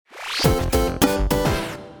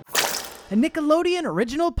a Nickelodeon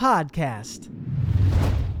original podcast.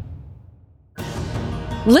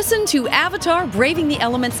 Listen to Avatar Braving the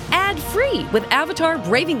Elements ad-free with Avatar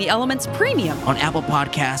Braving the Elements Premium on Apple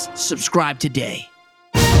Podcasts. Subscribe today.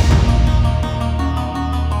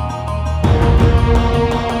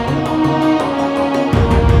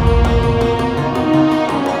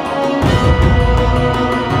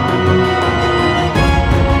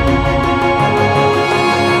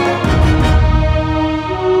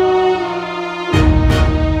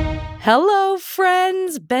 Hello,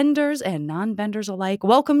 friends, benders and non-benders alike.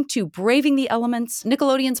 Welcome to Braving the Elements,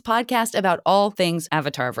 Nickelodeon's podcast about all things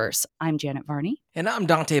Avatarverse. I'm Janet Varney. And I'm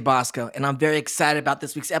Dante Bosco, and I'm very excited about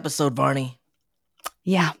this week's episode, Varney.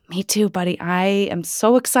 Yeah, me too, buddy. I am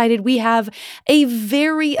so excited. We have a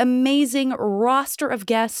very amazing roster of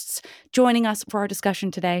guests joining us for our discussion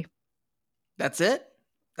today. That's it?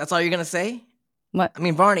 That's all you're going to say? What? I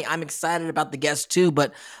mean, Varney, I'm excited about the guests too,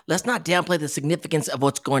 but let's not downplay the significance of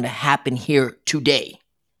what's going to happen here today.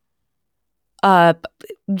 Yeah,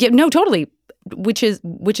 no, totally. Which is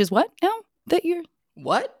what now that you're...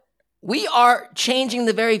 What? We are changing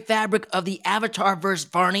the very fabric of the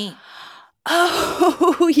Avatarverse, Varney.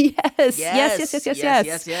 Oh, yes.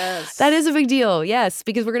 That is a big deal, yes,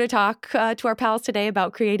 because we're going to talk to our pals today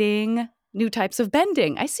about creating new types of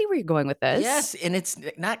bending. I see where you're going with this. Yes, and it's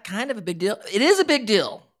not kind of a big deal. It is a big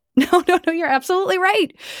deal. No, you're absolutely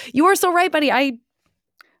right. You are so right, buddy. I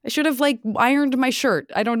should have ironed my shirt.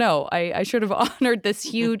 I don't know. I should have honored this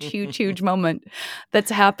huge moment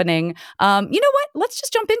that's happening. You know what? Let's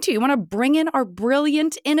just jump into it. You want to bring in our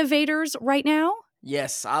brilliant innovators right now?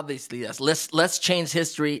 Yes, obviously, yes. Let's change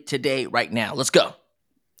history today, right now. Let's go.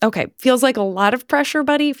 Okay, feels like a lot of pressure,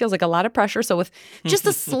 buddy. Feels like a lot of pressure. So with just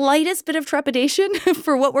the slightest bit of trepidation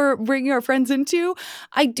for what we're bringing our friends into,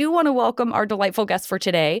 I do want to welcome our delightful guests for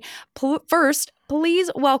today. First, please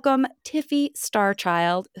welcome Tiffy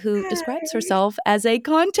Starchild, who describes herself as a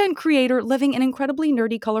content creator living an incredibly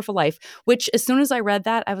nerdy, colorful life, which as soon as I read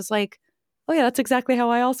that, I was like, oh yeah, that's exactly how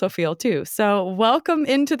I also feel too. So welcome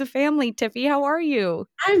into the family, Tiffy. How are you?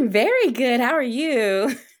 I'm very good. How are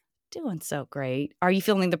you? Doing so great. Are you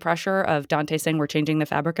feeling the pressure of Dante saying we're changing the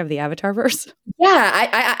fabric of the Avatarverse?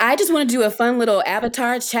 Yeah, I just want to do a fun little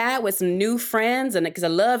Avatar chat with some new friends, and because I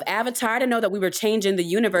love Avatar, I didn't know that we were changing the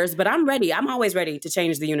universe, but I'm ready. I'm always ready to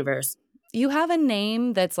change the universe. You have a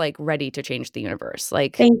name that's ready to change the universe.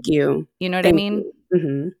 Thank you. You know what I mean?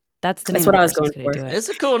 Mm-hmm. That's the That's name what I was going for. It's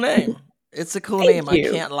a cool name. It's a cool Thank name. you.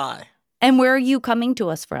 I can't lie. And where are you coming to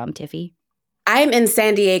us from, Tiffy? I'm in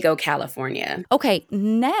San Diego, California. Okay,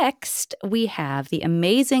 next we have the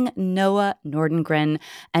amazing Noah Nordengren,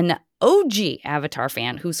 an OG Avatar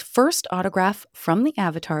fan whose first autograph from the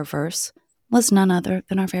Avatarverse was none other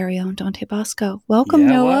than our very own Dante Bosco. Welcome,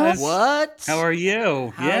 Noah. What? How are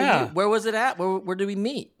you? How are you? Where was it at? Where did we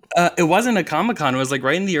meet? It wasn't a Comic-Con. It was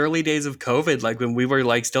right in the early days of COVID, when we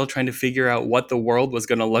were still trying to figure out what the world was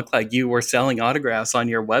going to look like. You were selling autographs on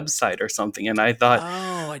your website or something, and I thought,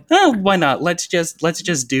 why not? Let's just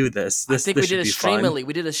do this. I think we did a Streamily. Streamily.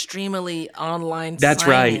 We did a Streamily online That's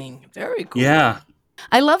signing. Right. Very cool. Yeah.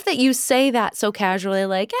 I love that you say that so casually,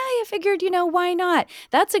 I figured, why not?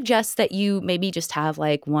 That suggests that you maybe just have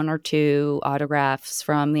one or two autographs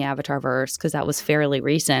from the Avatarverse because that was fairly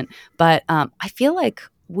recent. But I feel like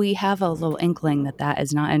we have a little inkling that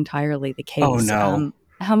is not entirely the case. Oh, no.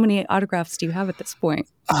 How many autographs do you have at this point?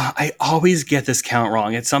 I always get this count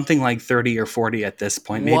wrong. It's something like 30 or 40 at this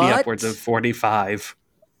point, maybe upwards of 45.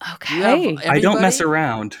 Okay. I don't mess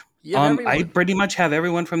around. I I pretty much have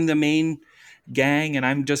everyone from the main gang, and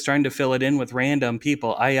I'm just trying to fill it in with random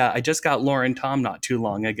people. I just got Lauren Tom not too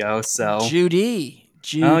long ago, so Judy.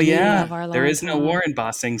 Oh yeah, there is Tom. no Warren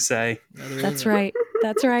bossing say. That's right.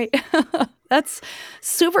 That's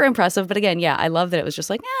super impressive. But again, yeah, I love that it was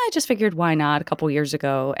just I just figured why not a couple years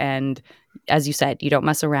ago. And as you said, you don't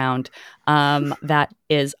mess around. That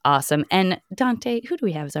is awesome. And Dante, who do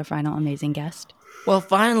we have as our final amazing guest? Well,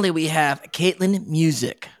 finally we have Caitlin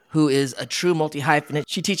Music, who is a true multi-hyphenate.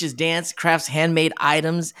 She teaches dance, crafts handmade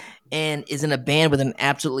items, and is in a band with an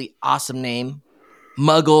absolutely awesome name,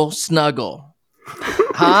 Muggle Snuggle.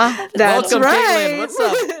 Huh? That's Welcome, right.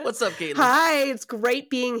 Caitlin. What's up, Caitlin? Hi, it's great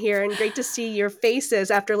being here and great to see your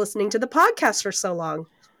faces after listening to the podcast for so long.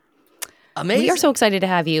 Amazing. We are so excited to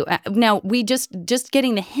have you. Now, we just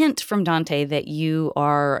getting the hint from Dante that you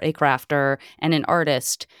are a crafter and an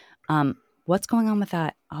artist. What's going on with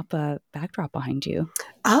that Appa backdrop behind you?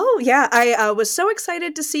 Oh, yeah. I was so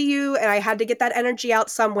excited to see you, and I had to get that energy out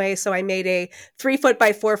some way, so I made a 3-foot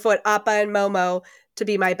by 4-foot Appa and Momo to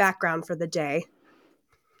be my background for the day.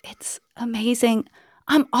 It's amazing.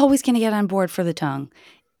 I'm always going to get on board for the tongue.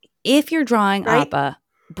 if you're drawing Right? Appa,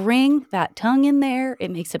 bring that tongue in there.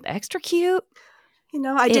 It makes him extra cute.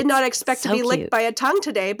 I did not It's expect to so be licked cute. by a tongue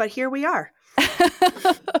today, but here we are.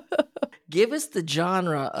 Give us the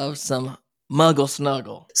genre of some Muggle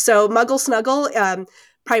Snuggle. So Muggle Snuggle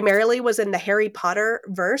primarily was in the Harry Potter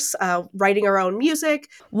verse, writing our own music.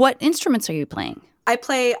 What instruments are you playing? I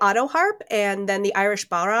play auto harp and then the Irish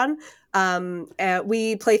bodhrán.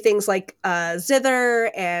 We play things like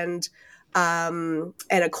zither and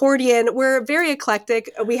accordion. We're very eclectic.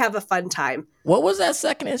 We have a fun time. What was that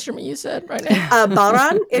second instrument you said right now?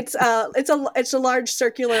 Bodhrán. It's a large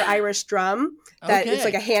circular Irish drum that it's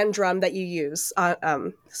like a hand drum that you use.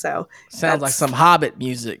 So sounds like some Hobbit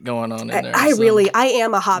music going on in there. I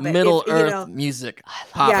am a Hobbit. Middle Earth music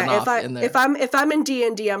popping off in there. If I'm in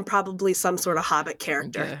D&D, I'm probably some sort of Hobbit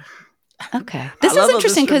character. Okay. This is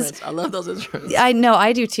interesting because I love those instruments. I know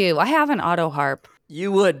I do too. I have an auto harp.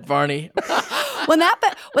 You would, Barney. When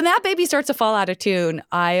that baby starts to fall out of tune,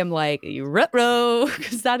 I am like, ruh-roh,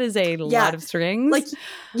 because that is a lot of strings. Like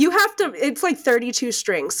you have to, it's like 32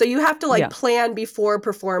 strings. So you have to plan before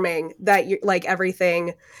performing that you're like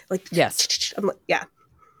everything. Like, yes. Yeah.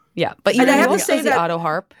 Yeah. But you know who plays the auto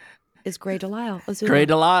harp is Grey Delisle. Grey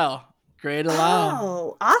Delisle.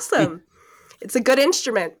 Oh, awesome. It's a good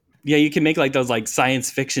instrument. Yeah, you can make like those like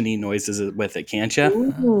science fiction-y noises with it, can't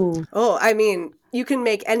you? Ooh. Oh, I mean, you can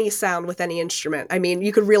make any sound with any instrument. I mean,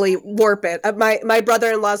 you could really warp it. My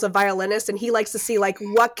brother-in-law's a violinist, and he likes to see like,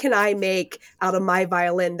 what can I make out of my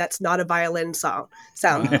violin that's not a violin sound?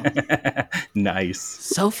 Wow. Nice.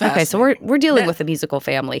 So fast. Okay, so we're dealing with a musical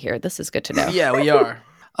family here. This is good to know. Yeah, we are.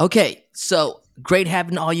 Okay, so great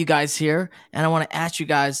having all you guys here, and I want to ask you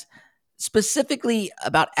guys specifically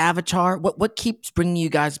about Avatar. What keeps bringing you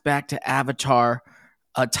guys back to Avatar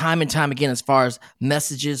time and time again as far as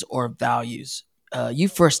messages or values? You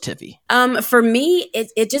first, Tiffy. For me,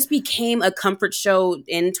 it just became a comfort show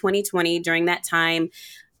in 2020 during that time.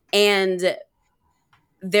 And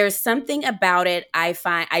there's something about it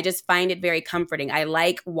I just find it very comforting. I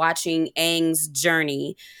like watching Aang's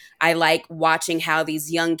journey. I like watching how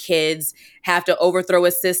these young kids have to overthrow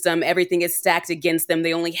a system. Everything is stacked against them.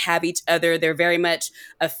 They only have each other. They're very much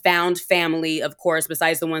a found family, of course,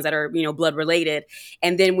 besides the ones that are, blood related.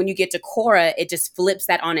 And then when you get to Korra, it just flips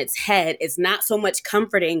that on its head. It's not so much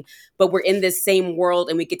comforting, but we're in this same world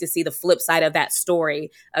and we get to see the flip side of that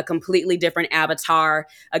story. A completely different avatar,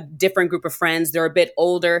 a different group of friends. They're a bit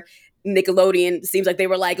older. Nickelodeon seems like they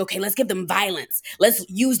were like, okay, let's give them violence. Let's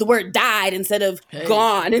use the word died instead of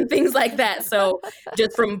gone and things like that. So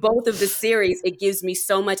just from both of the series, it gives me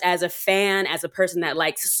so much as a fan, as a person that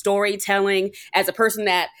likes storytelling, as a person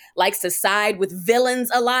that likes to side with villains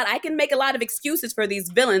a lot. I can make a lot of excuses for these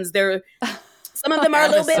villains. Some of them are a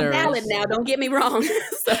little bit valid now, don't get me wrong.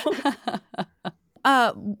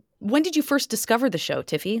 When did you first discover the show,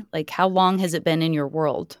 Tiffy? Like, how long has it been in your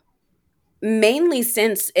world? Mainly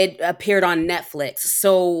since it appeared on Netflix.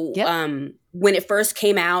 So when it first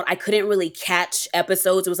came out, I couldn't really catch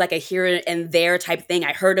episodes. It was like a here and there type thing.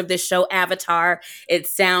 I heard of this show, Avatar. It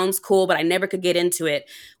sounds cool, but I never could get into it.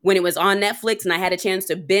 When it was on Netflix and I had a chance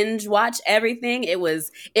to binge watch everything, it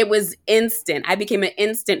was instant. I became an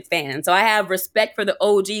instant fan. So I have respect for the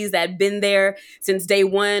OGs that have been there since day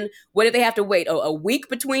one. What did they have to wait? A week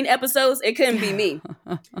between episodes? It couldn't be me.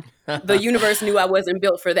 The universe knew I wasn't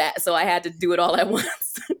built for that, so I had to do it all at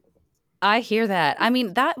once. I hear that. I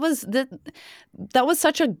mean, that was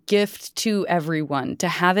such a gift to everyone to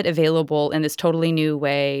have it available in this totally new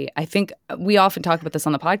way. I think we often talk about this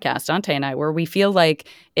on the podcast, Dante and I, where we feel like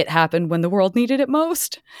it happened when the world needed it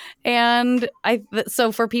most. And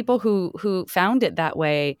so for people who found it that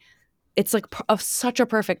way, it's like such a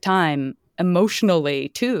perfect time emotionally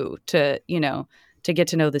too to get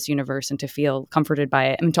to know this universe and to feel comforted by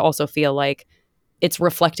it, and to also feel like it's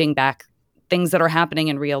reflecting back things that are happening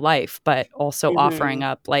in real life, but also offering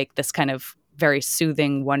up like this kind of very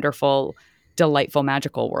soothing, wonderful, delightful,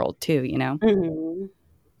 magical world too, Mm-hmm.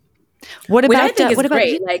 What about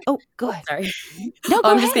great. You? Like, oh, go ahead. Sorry. No, go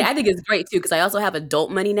I'm ahead. just saying, I think it's great too because I also have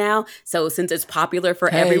adult money now. So since it's popular for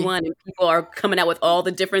everyone and people are coming out with all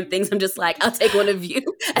the different things, I'm just like, I'll take one of you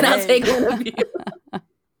and I'll take one of you.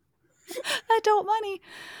 Adult money.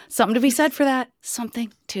 Something to be said for that.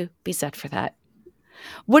 Something to be said for that.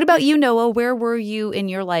 What about you, Noah? Where were you in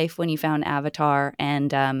your life when you found Avatar? And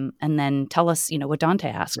then tell us, what Dante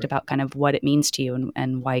asked about kind of what it means to you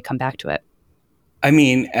and why you come back to it. I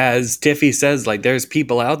mean, as Tiffy says, like there's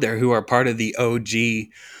people out there who are part of the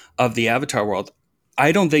OG of the Avatar world.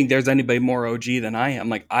 I don't think there's anybody more OG than I am.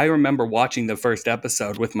 Like I remember watching the first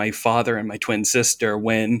episode with my father and my twin sister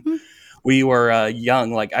when we were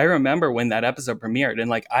young. Like, I remember when that episode premiered, and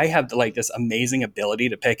like I have like this amazing ability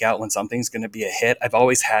to pick out when something's going to be a hit. I've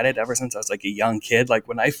always had it ever since I was like a young kid. Like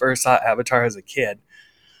when I first saw Avatar as a kid,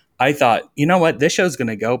 I thought, you know what, this show's going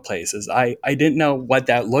to go places. I didn't know what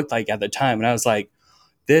that looked like at the time, and I was like,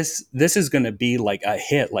 this is going to be like a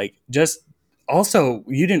hit. Like, just also,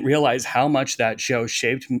 you didn't realize how much that show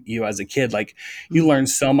shaped you as a kid. Like, you learned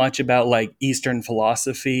so much about like Eastern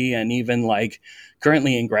philosophy, and even like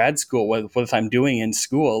currently in grad school, what I'm doing in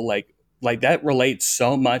school, like that relates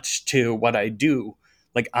so much to what I do.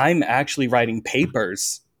 Like, I'm actually writing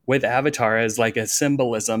papers with Avatar as like a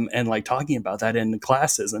symbolism, and like talking about that in the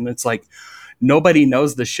classes. And it's like, nobody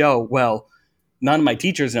knows the show. Well, none of my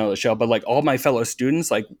teachers know the show, but like all my fellow students,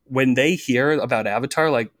 like when they hear about Avatar,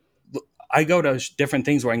 like I go to different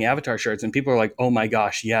things wearing Avatar shirts, and people are like, oh my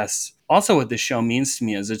gosh, yes. Also, what this show means to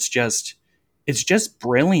me is it's just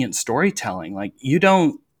brilliant storytelling. Like, you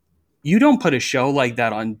don't put a show like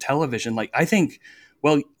that on television. Like, I think,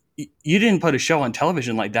 well, you didn't put a show on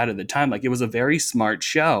television like that at the time. Like, it was a very smart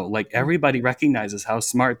show. Like, everybody recognizes how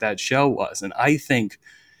smart that show was. And I think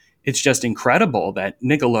it's just incredible that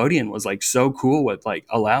Nickelodeon was like so cool with like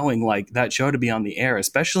allowing like that show to be on the air,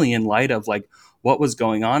 especially in light of like what was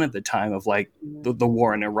going on at the time of like the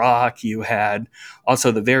war in Iraq. You had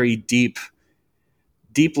also the very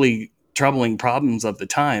deeply troubling problems of the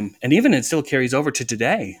time. And even it still carries over to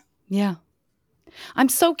today. Yeah. I'm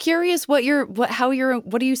so curious what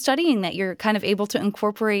are you studying that you're kind of able to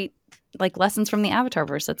incorporate like lessons from the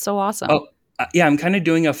Avatarverse? That's so awesome. Oh, yeah, I'm kind of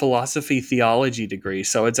doing a philosophy theology degree,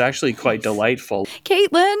 so it's actually quite delightful.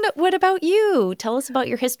 Caitlin, what about you? Tell us about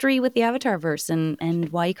your history with the Avatarverse and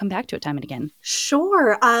why you come back to it time and again.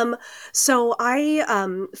 Sure. So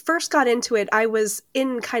I first got into it. I was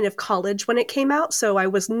in kind of college when it came out, so I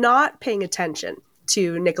was not paying attention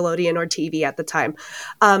to Nickelodeon or TV at the time.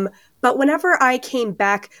 But whenever I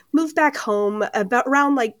moved back home about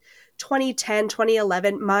around like 2010,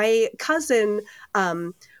 2011, my cousin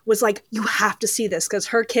was like, you have to see this, because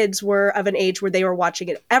her kids were of an age where they were watching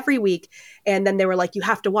it every week. And then they were like, you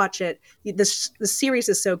have to watch it. The series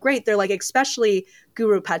is so great. They're like, especially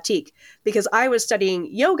Guru Patik, because I was studying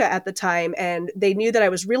yoga at the time, and they knew that I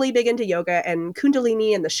was really big into yoga and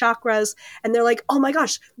Kundalini and the chakras. And they're like, oh my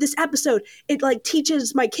gosh, this episode, it like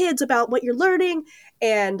teaches my kids about what you're learning.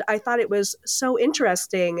 And I thought it was so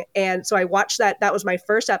interesting. And so I watched that. That was my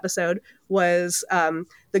first episode, was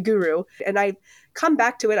the Guru. And I come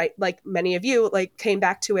back to it. I, like many of you, like came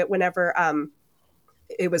back to it whenever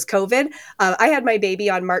it was COVID. I had my baby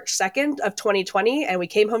on March 2nd of 2020, and we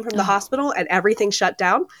came home from the hospital and everything shut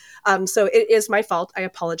down. So it is my fault. I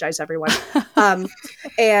apologize, everyone.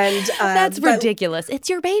 That's ridiculous. It's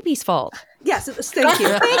your baby's fault. Yes. Thank you.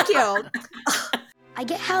 Thank you. I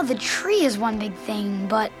get how the tree is one big thing,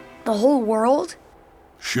 but the whole world?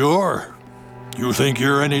 Sure. You think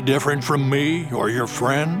you're any different from me, or your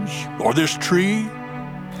friends, or this tree?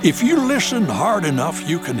 If you listen hard enough,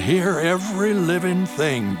 you can hear every living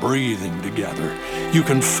thing breathing together. You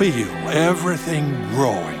can feel everything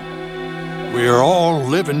growing. We're all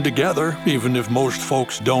living together, even if most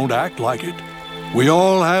folks don't act like it. We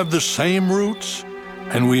all have the same roots,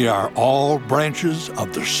 and we are all branches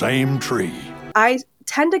of the same tree. I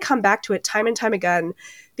tend to come back to it time and time again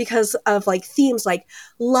because of like themes like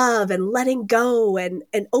love and letting go and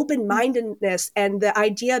open-mindedness, and the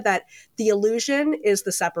idea that the illusion is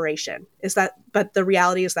the separation, but the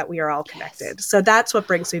reality is that we are all connected. Yes. So that's what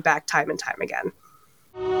brings me back time and time again.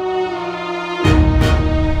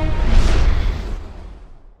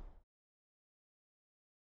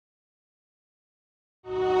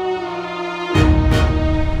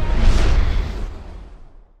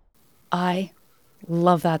 I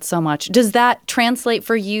love that so much. Does that translate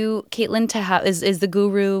for you, Caitlin, to have is the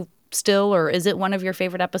Guru still, or is it one of your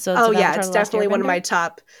favorite episodes? Oh of yeah, Avatar it's The Last definitely one of Airbender? my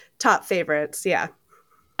top favorites. Yeah,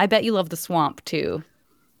 I bet you love the swamp too.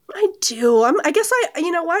 I do. I guess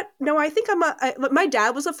you know what? No, I think my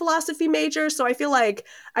dad was a philosophy major, so I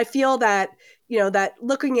feel that, you know, that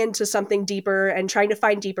looking into something deeper and trying to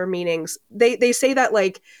find deeper meanings. They say that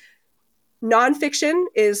like nonfiction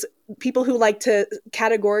is people who like to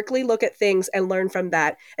categorically look at things and learn from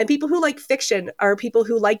that. And people who like fiction are people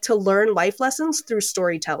who like to learn life lessons through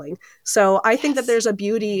storytelling. So I think that there's a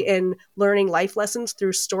beauty in learning life lessons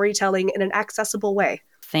through storytelling in an accessible way.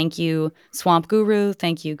 Thank you, Swamp Guru.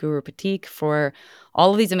 Thank you, Guru Patik, for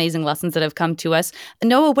all of these amazing lessons that have come to us.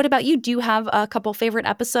 Noah, what about you? Do you have a couple favorite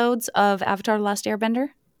episodes of Avatar The Last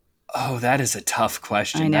Airbender? Oh, that is a tough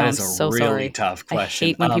question. I know, That is I'm a so really sorry. tough question. I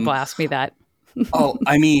hate when people ask me that.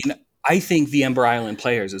 I mean, I think the Ember Island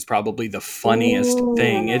Players is probably the funniest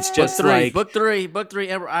thing. It's just book three,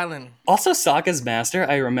 Ember Island. Also, Sokka's Master,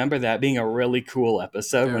 I remember that being a really cool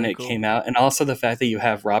episode when it came out. And also the fact that you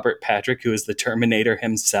have Robert Patrick, who is the Terminator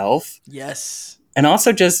himself. Yes. And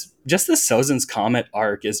also just the Sozin's Comet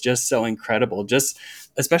arc is just so incredible. Just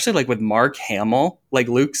especially like with Mark Hamill, like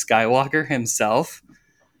Luke Skywalker himself.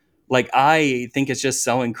 Like, I think it's just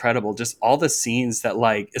so incredible. Just all the scenes that,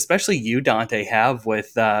 like, especially you, Dante, have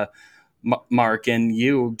with Mark and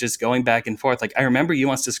you just going back and forth. Like, I remember you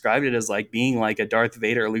once described it as like being like a Darth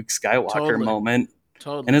Vader, Luke Skywalker moment.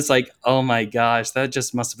 Totally. And it's like, oh my gosh, that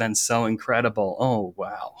just must have been so incredible. Oh,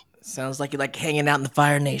 wow. Sounds like you like hanging out in the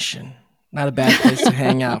Fire Nation. Not a bad place to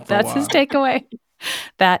hang out for a while. That's his takeaway.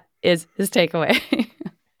 That is his takeaway.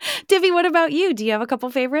 Divvy, what about you? Do you have a couple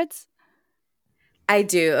favorites? I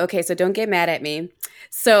do. Okay, so don't get mad at me.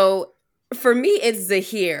 So for me, it's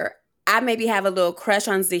Zahir. I maybe have a little crush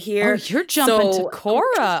on Zahir. Oh, you're jumping to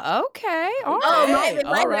Korra. Okay. All right.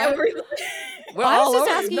 All right. I was just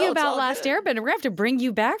asking you about Last Airbender. We're going to have to bring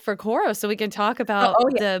you back for Korra so we can talk about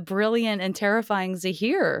the brilliant and terrifying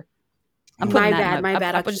Zahir. I'm putting my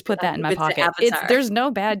bad. I'll just put that in my pocket. There's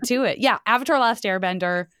no bad to it. Yeah, Avatar Last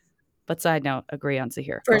Airbender. But side note, agree on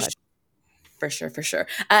Zahir. For sure.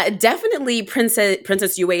 Definitely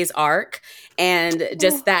Princess Yue's arc and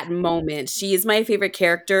just that moment. She is my favorite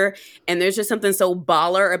character. And there's just something so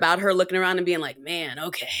baller about her looking around and being like, man,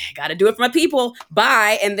 okay, I got to do it for my people.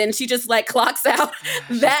 Bye. And then she just like clocks out.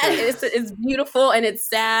 That is beautiful and it's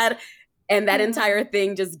sad. And that entire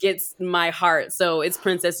thing just gets my heart. So it's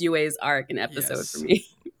Princess Yue's arc and episode for me.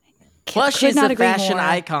 Plus, she's a fashion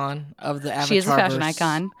icon of the Avatar. She is a fashion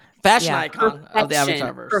icon. Icon of the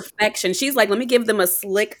Avatarverse. Perfection. She's like, let me give them a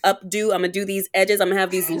slick updo. I'm gonna do these edges. I'm gonna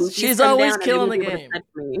have these loops. She's always killing the game.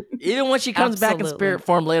 Even when she comes back in spirit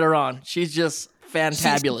form later on, she's just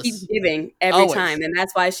fantabulous. She's giving every time, and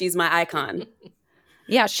that's why she's my icon.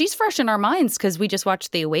 Yeah, she's fresh in our minds because we just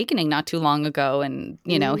watched The Awakening not too long ago, and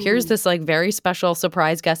here's this like very special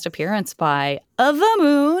surprise guest appearance by the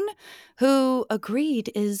Moon, who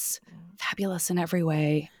agreed is fabulous in every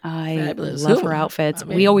way. I love her outfits.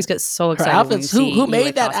 We always get so excited. Outfits. Who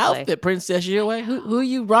made that outfit, Princess Yue? Who are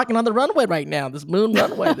you rocking on the runway right now? This moon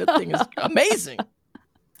runway. That thing is amazing.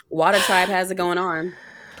 Water Tribe has it going on.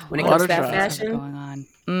 When it comes to that fashion, going on.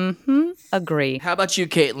 Mm-hmm. Agree. How about you,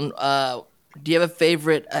 Caitlin? Do you have a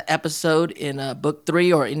favorite episode in book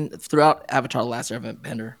 3 or throughout Avatar: The Last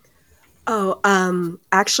Airbender? Oh,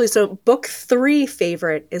 actually, so book 3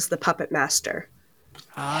 favorite is the Puppet Master.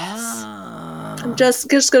 I'm just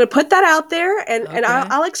going to put that out there, and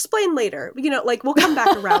I'll explain later. We'll come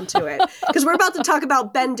back around to it because we're about to talk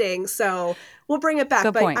about bending, so we'll bring it back.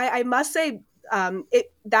 Good point. I must say,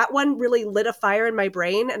 that one really lit a fire in my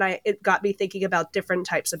brain, and it got me thinking about different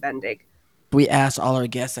types of bending. We asked all our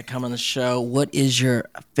guests that come on the show, what is your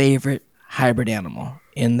favorite hybrid animal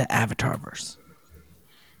in the Avatarverse?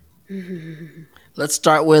 Let's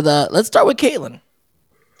start with Caitlin.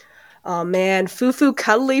 Oh man, Fufu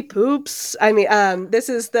cuddly poops. I mean, this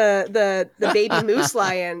is the baby moose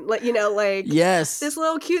lion. Yes, this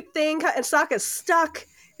little cute thing. And Sokka's stuck.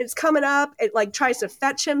 It's coming up. It tries to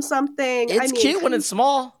fetch him something. It's cute when it's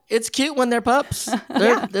small. It's cute when they're pups.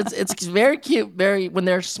 It's very cute. When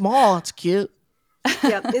they're small, it's cute.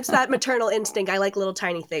 Yeah, it's that maternal instinct. I like little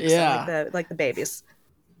tiny things. Yeah, like the babies.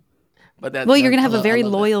 But you're gonna have a very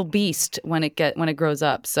loyal beast when it grows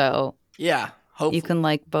up. So yeah. Hopefully. You can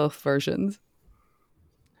like both versions.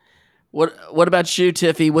 What about you,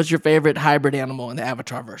 Tiffy? What's your favorite hybrid animal in the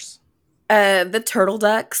Avatarverse? The turtle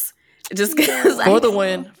ducks. Just because for the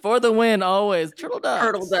win, always turtle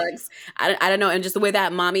ducks. I don't know, and just the way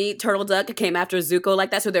that mommy turtle duck came after Zuko like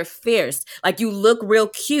that, so they're fierce. Like you look real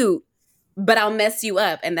cute, but I'll mess you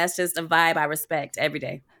up, and that's just a vibe I respect every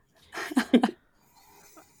day.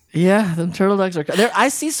 Yeah, them turtle ducks are there. I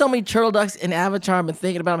see so many turtle ducks in Avatar. I've been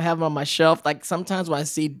thinking about them, having them on my shelf. Like sometimes when I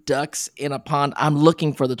see ducks in a pond, I'm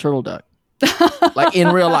looking for the turtle duck. Like in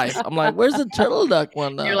real life, I'm like, "Where's the turtle duck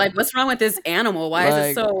one?" You're like, "What's wrong with this animal? Why is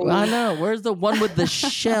it so?" I know. Where's the one with the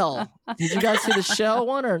shell? Did you guys see the shell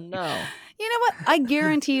one or no? You know what? I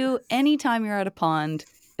guarantee you, anytime you're at a pond,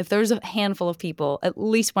 if there's a handful of people, at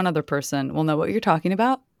least one other person will know what you're talking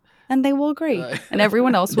about, and they will agree, and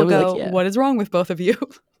everyone else will go, like, "What is wrong with both of you?"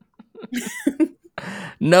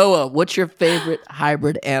 Noah, what's your favorite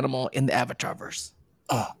hybrid animal in the Avatarverse?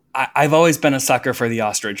 I've always been a sucker for the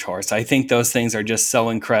ostrich horse. I think those things are just so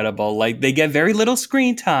incredible. Like they get very little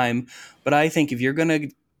screen time, but I think if you're going to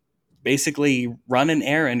basically run an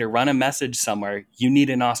errand or run a message somewhere, you need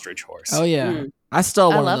an ostrich horse. Oh yeah. I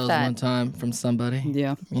stole I one of love those that. one time from somebody.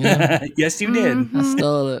 Yeah. You know? Yes, you did. I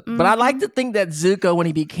stole it. But I like to think that Zuko, when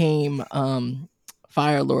he became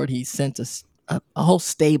Fire Lord, he sent us a whole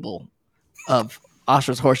stable of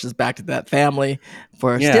Oshra's horses back to that family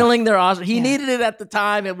for stealing their Oshra. He needed it at the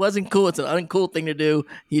time. It wasn't cool. It's an uncool thing to do.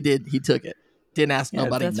 He did. He took it. Didn't ask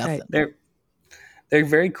nobody that's nothing. right. They're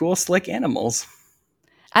very cool, slick animals.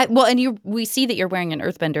 We see that you're wearing an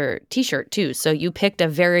Earthbender t-shirt too. So you picked a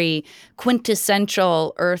very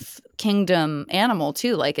quintessential Earth Kingdom animal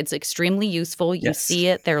too. Like it's extremely useful. You see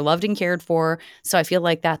it. They're loved and cared for. So I feel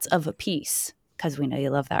like that's of a piece because we know you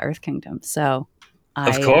love that Earth Kingdom. So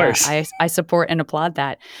Of course. I support and applaud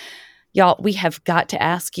that. Y'all, we have got to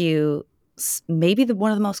ask you maybe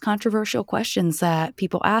one of the most controversial questions that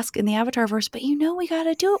people ask in the Avatarverse, but we got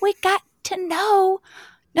to do it. We got to know.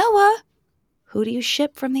 Noah, who do you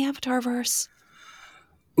ship from the Avatarverse?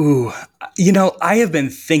 Ooh, I have been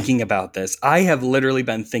thinking about this. I have literally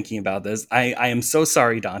been thinking about this. I am so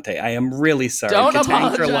sorry, Dante. I am really sorry. Don't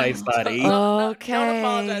Katang for apologize. life, buddy. Okay. Don't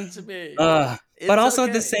apologize to me. But also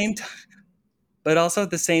at the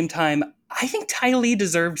same time, I think Ty Lee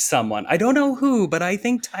deserved someone. I don't know who, but I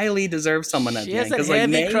think Ty Lee deserves someone at She the has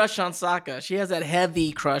end. that heavy crush on Sokka. She has that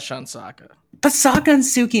heavy crush on Sokka. But Sokka and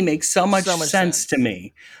Suki make so much sense to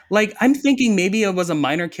me. Like, I'm thinking maybe it was a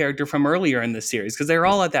minor character from earlier in the series because they're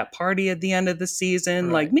all at that party at the end of the season.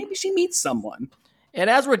 Right. Like, maybe she meets someone.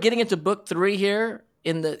 And as we're getting into book 3 here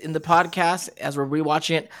in the podcast, as we're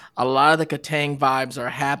rewatching it, a lot of the Katang vibes are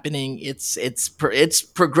happening. It's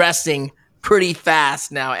progressing pretty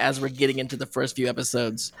fast now as we're getting into the first few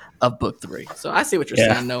episodes of book 3. So I see what you're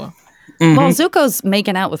saying, Noah. Mm-hmm. Well, Zuko's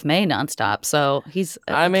making out with May nonstop, so he's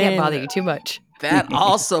can't bother you too much. That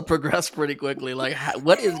also progressed pretty quickly. Like,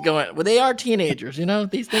 what is going? Well, they are teenagers,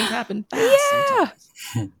 these things happen fast sometimes.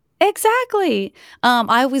 Exactly.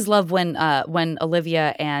 I always love when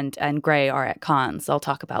Olivia and Gray are at cons. They'll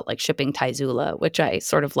talk about like shipping Taizula, which I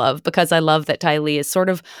sort of love because I love that Ty Lee is sort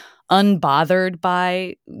of unbothered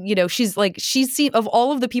by, she's seen of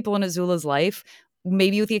all of the people in Azula's life,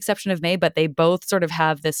 maybe with the exception of May, but they both sort of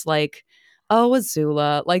have this like, oh,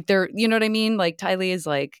 Azula, like they're, you know what I mean? Like Ty Lee is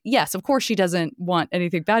like, yes, of course she doesn't want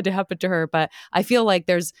anything bad to happen to her, but I feel like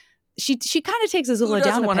she kind of takes Azula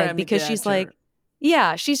down a peg because she's like,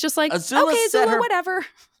 yeah, she's just like, Azula okay, Azula, whatever.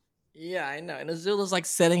 Yeah, I know. And Azula's like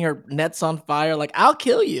setting her nets on fire. Like, I'll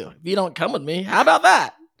kill you if you don't come with me. How about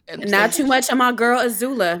that? And not too much on my girl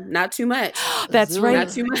Azula. Not too much. That's Azula. right. Not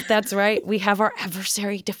too much. That's right. We have our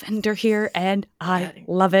adversary defender here, and I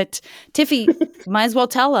love it. Tiffy, might as well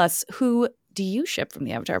tell us, who do you ship from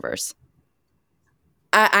the Avatarverse?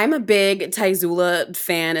 I'm a big Taizula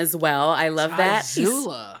fan as well. I love that.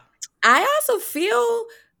 Taizula. I also feel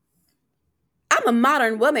I'm a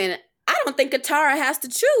modern woman. I don't think Katara has to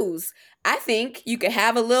choose. I think you could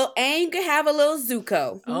have a little Aang, you could have a little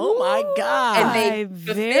Zuko. Oh my God. And they I'm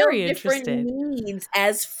fulfill very different interested. needs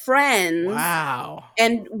as friends. Wow.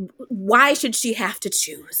 And why should she have to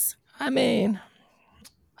choose? I mean,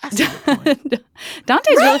 I see your point.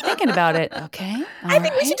 Dante's really thinking about it. Okay. I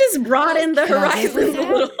think we should just broaden the horizons a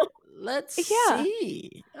little. Let's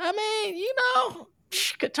see. I mean,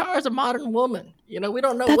 Katara's a modern woman. We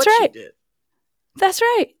don't know what she did. That's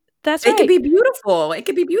right. That's right. It could be beautiful. It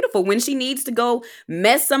could be beautiful. When she needs to go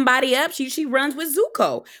mess somebody up, she runs with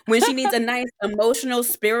Zuko. When she needs a nice emotional,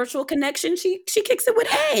 spiritual connection, she kicks it with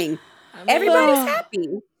Aang. Everybody's happy.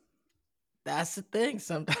 That's the thing.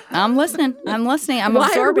 Sometimes I'm listening. I'm Why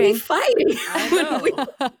absorbing. are we fighting?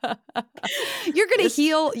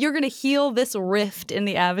 You're gonna heal this rift in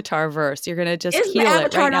the Avatarverse. You're gonna just Is heal the it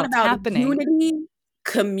Avatar right now. not It's about happening. unity,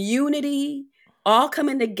 community, all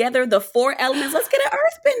coming together? The 4 elements. Let's get an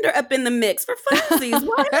Earthbender up in the mix for funsies.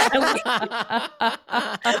 Why not?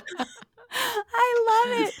 I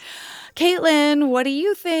love it. Caitlin, what do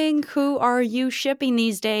you think? Who are you shipping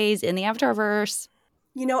these days in the Avatarverse?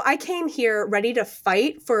 I came here ready to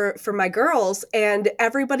fight for my girls, and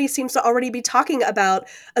everybody seems to already be talking about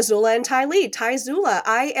Azula and Ty Lee. Taizula.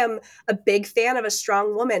 I am a big fan of a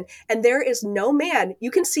strong woman, and there is no man,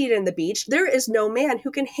 you can see it in the beach, there is no man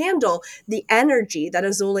who can handle the energy that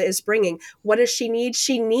Azula is bringing. What does she need?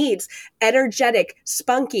 She needs energetic,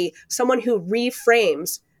 spunky, someone who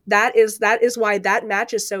reframes. That is why that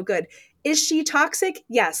match is so good. Is she toxic?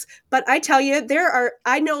 Yes. But I tell you,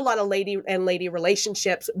 I know a lot of lady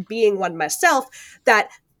relationships, being one myself,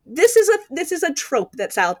 that this is a trope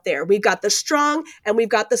that's out there. We've got the strong and we've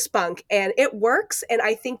got the spunk, and it works. And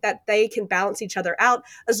I think that they can balance each other out.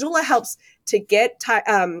 Azula helps to get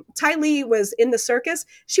Ty Lee was in the circus.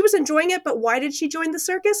 She was enjoying it, but why did she join the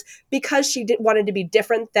circus? Because she wanted to be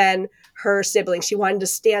different than her siblings. She wanted to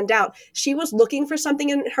stand out. She was looking for something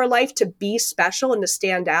in her life to be special and to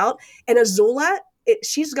stand out. And Azula,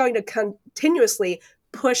 she's going to continuously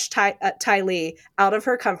push Ty Lee out of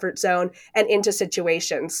her comfort zone and into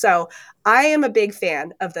situations. So I am a big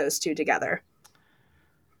fan of those two together.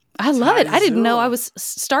 I love it. I didn't know I was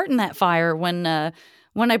starting that fire when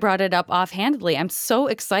I brought it up offhandedly. I'm so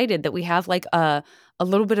excited that we have like a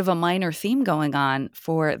little bit of a minor theme going on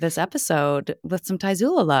for this episode with some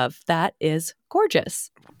Tyzula love. That is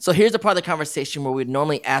gorgeous. So here's the part of the conversation where we'd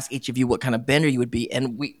normally ask each of you what kind of bender you would be,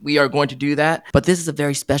 and we are going to do that. But this is a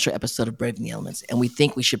very special episode of Braving the Elements, and we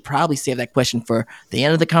think we should probably save that question for the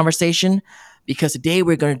end of the conversation, because today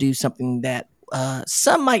we're going to do something that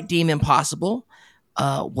some might deem impossible,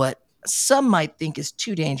 what some might think is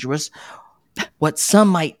too dangerous, what some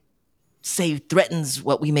might say threatens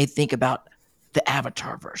what we may think about the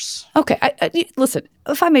Avatarverse. Okay, listen,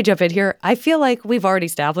 if I may jump in here, I feel like we've already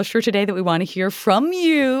established for today that we want to hear from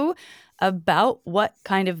you about what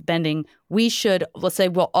kind of bending we should, let's say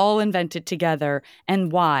we'll all invent it together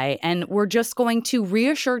and why. And we're just going to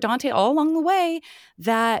reassure Dante all along the way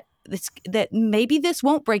that maybe this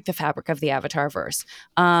won't break the fabric of the Avatarverse.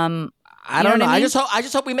 I don't know. I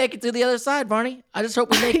just hope we make it to the other side, Barney. I just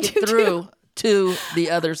hope we make it through to the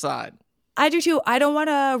other side. I do too. I don't want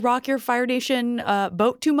to rock your Fire Nation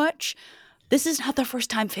boat too much. This is not the first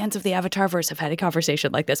time fans of the Avatarverse have had a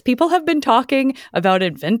conversation like this. People have been talking about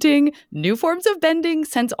inventing new forms of bending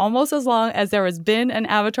since almost as long as there has been an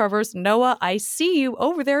Avatarverse. Noah, I see you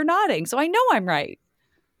over there nodding, so I know I'm right.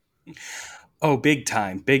 Oh, big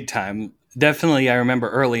time, big time. Definitely, I remember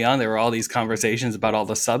early on there were all these conversations about all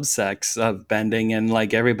the subsects of bending, and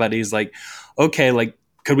like everybody's like, okay, like,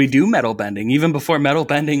 could we do metal bending even before metal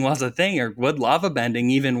bending was a thing? Or would lava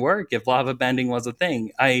bending even work if lava bending was a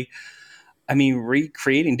thing? I mean,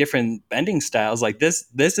 recreating different bending styles like this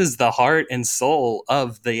is the heart and soul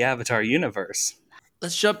of the Avatar universe.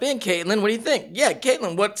 Let's jump in, Caitlin. What do you think? Yeah,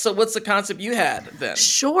 Caitlin, what's the concept you had then?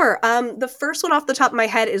 Sure. The first one off the top of my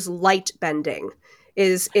head is light bending.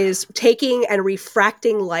 Is taking and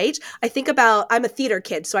refracting light. I'm a theater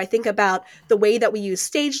kid, so I think about the way that we use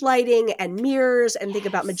stage lighting and mirrors and think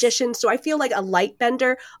about magicians. So I feel like a light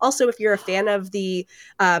bender. Also, if you're a fan of the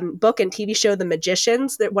book and TV show The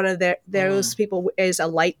Magicians, that one of those people is a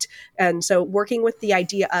light. And so working with the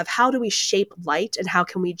idea of how do we shape light and how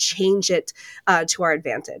can we change it to our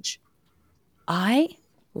advantage. I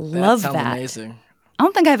love that. Sounds amazing. I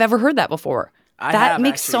don't think I've ever heard that before. That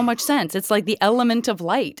makes actually so much sense. It's like the element of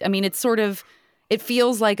light. I mean, it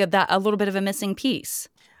feels like a little bit of a missing piece.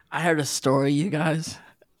 I heard a story, you guys.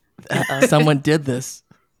 Someone did this.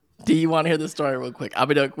 Do you want to hear the story real quick? I'll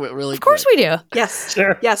be really quick. Of course we do. Yes.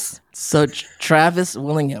 Sure. Yes. So Travis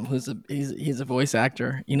Willingham, he's a voice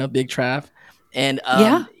actor, Big Trav. And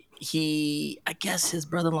I guess his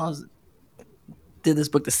brother-in-law did this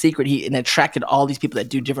book, The Secret, and attracted all these people that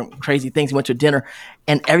do different crazy things. He went to a dinner,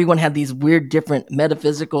 and everyone had these weird, different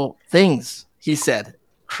metaphysical things, he said.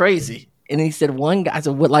 Crazy. And he said, one guy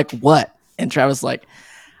said, what? And Travis like,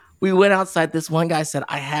 we went outside. This one guy said,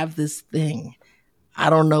 I have this thing.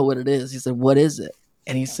 I don't know what it is. He said, what is it?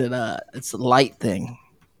 And he said, it's a light thing.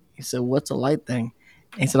 He said, what's a light thing?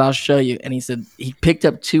 And he said, I'll show you. And he said, he picked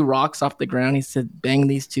up 2 rocks off the ground. He said, bang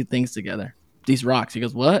these 2 things together. These rocks. He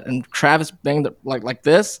goes, what? And Travis banged it like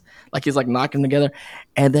this, like he's like knocking them together.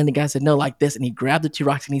 And then the guy said, no, like this. And he grabbed the 2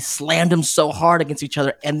 rocks and he slammed them so hard against each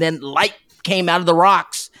other. And then light came out of the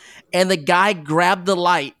rocks. And the guy grabbed the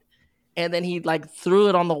light and then he like threw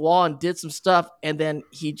it on the wall and did some stuff. And then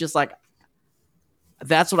he just like,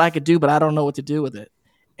 that's what I could do, but I don't know what to do with it.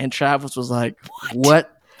 And Travis was like,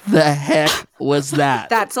 what the heck was that?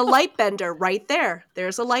 That's a light bender right there.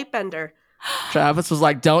 There's a light bender. Travis was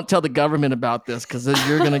like, don't tell the government about this because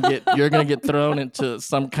you're gonna get thrown into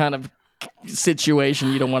some kind of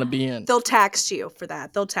situation you don't want to be in. They'll tax you for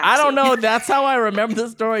that. I don't know. That's how I remember the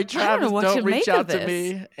story. Travis, don't reach out to this.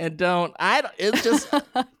 me and don't. It's just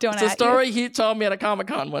don't. It's a story he told me at a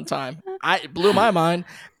Comic-Con one time. It blew my mind.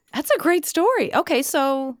 That's a great story. Okay,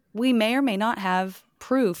 so we may or may not have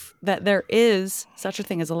proof that there is such a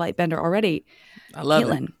thing as a light bender already. I love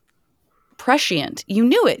Caitlin, it. Prescient. You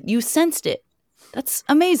knew it. You sensed it. That's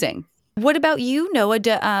amazing. What about you, Noah?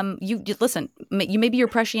 You listen. Maybe you're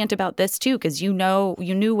prescient about this too, because you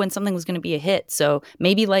knew when something was going to be a hit. So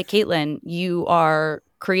maybe, like Caitlin, you are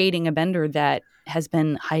creating a bender that has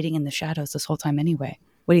been hiding in the shadows this whole time anyway.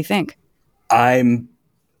 What do you think? I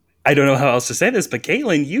don't know how else to say this, but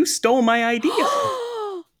Caitlin, you stole my idea.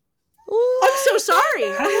 I'm so sorry.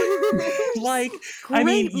 Like, Great I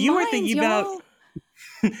mean, you were minds, thinking y'all.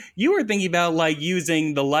 about like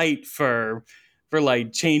using the light for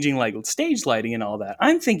like changing like stage lighting and all that.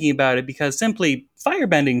 I'm thinking about it because simply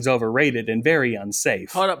firebending's overrated and very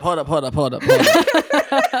unsafe. Hold up.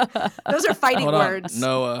 Those are fighting Hold on, words.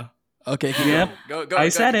 Noah. Okay, keep Yep. going. Go. I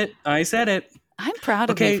said it. I'm proud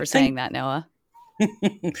of Okay, you for saying that, Noah.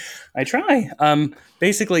 I try.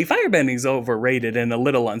 Basically, firebending's overrated and a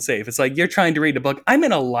little unsafe. It's like you're trying to read a book. I'm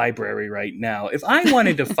in a library right now. If I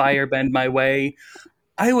wanted to firebend my way,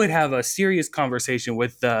 I would have a serious conversation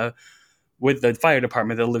with the fire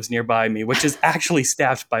department that lives nearby me, which is actually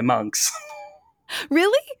staffed by monks.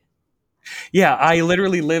 Really? Yeah, I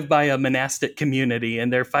literally live by a monastic community,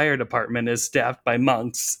 and their fire department is staffed by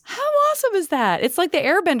monks. How awesome is that? It's like the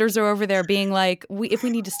airbenders are over there being like, if we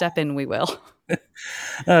need to step in, we will.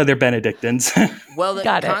 They're Benedictines. Well, the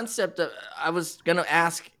Got it. concept of, I was gonna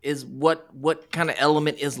ask is what kind of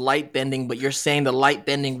element is light bending, but you're saying the light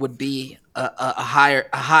bending would be a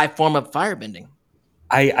high form of firebending.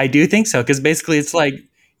 I do think so, because basically it's like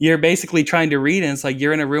you're basically trying to read, and it's like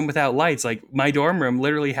you're in a room without lights. Like my dorm room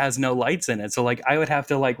literally has no lights in it, so like I would have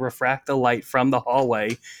to like refract the light from the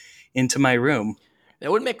hallway into my room. That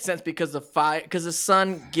would make sense because the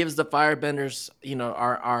sun gives the firebenders,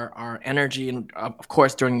 our energy, and of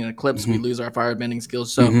course during an eclipse we lose our firebending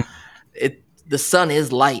skills. So the sun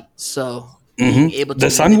is light, so being able to The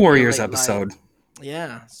Sun Warriors manipulate episode. light-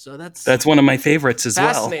 yeah, so that's one of my favorites as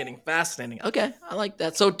well. fascinating. Okay, I like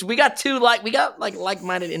that. So we got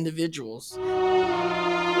like-minded individuals.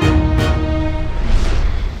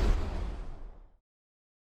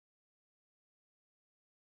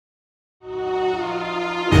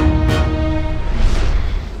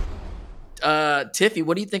 Tiffy,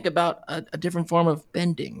 what do you think about a different form of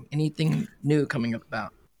bending? Anything new coming up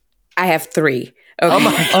about? I have 3.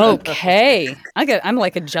 Oh Okay. my Okay. I'm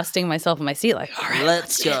like adjusting myself in my seat like, all right,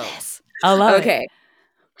 Let's go. I love Okay.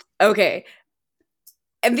 Okay.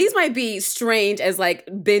 And these might be strange as like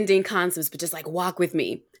bending concepts, but just like walk with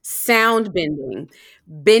me. Sound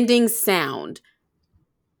bending sound.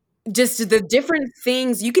 Just the different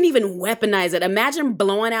things, you can even weaponize it. Imagine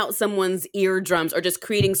blowing out someone's eardrums or just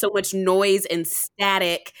creating so much noise and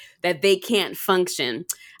static that they can't function.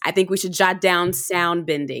 I think we should jot down sound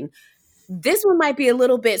bending. This one might be a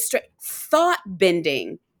little bit thought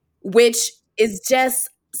bending, which is just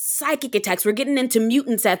psychic attacks. We're getting into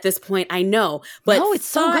mutants at this point, I know. But No, it's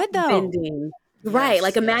so good, though. bending. Right. Yes,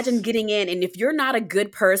 Like imagine yes. getting in, and if you're not a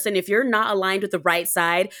good person, if you're not aligned with the right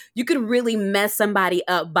side, you could really mess somebody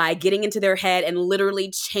up by getting into their head and literally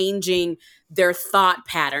changing their thought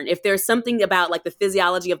pattern. If there's something about like the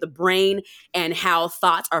physiology of the brain and how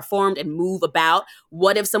thoughts are formed and move about,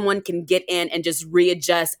 what if someone can get in and just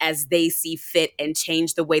readjust as they see fit and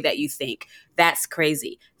change the way that you think? That's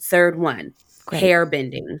crazy. Third one, Great. hair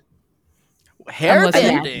bending. Hair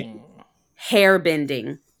listening. bending. Hair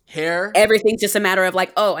bending. Hair. Everything's just a matter of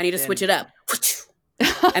like, oh, I need to switch it up.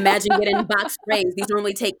 Imagine getting box braids. These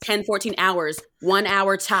normally take 10, 14 hours, 1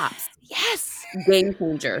 hour tops. Yes. Game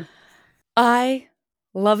changer. I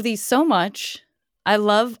love these so much. I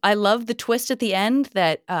love the twist at the end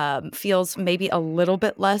that feels maybe a little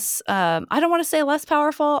bit less, I don't want to say less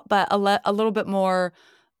powerful, but a little bit more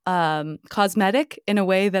cosmetic in a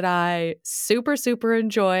way that I super, super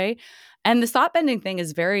enjoy. And the thought bending thing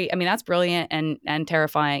is that's brilliant and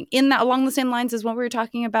terrifying. In that, along the same lines as what we were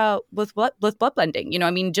talking about with blood blending.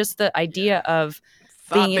 Just the idea of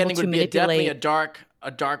Thought being able bending to would be definitely manipulate.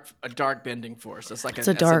 a dark bending force. It's like It's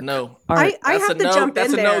a that's dark no. art. I That's have a to no- jump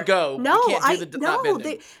that's in a there. no-go. You No, can't do the thought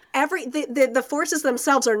bending. the forces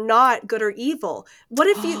themselves are not good or evil. What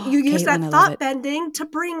if you use Caitlin, that I love thought it. bending to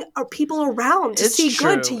bring people around, to It's see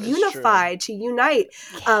good, true, to it's unify, to unite?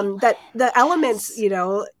 That the elements,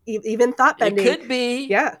 even thought It bending. could be.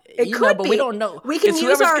 Yeah, it you could know, but be. we don't know. We can it's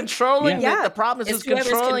use whoever's our controlling it. Yeah. The problem is It's who's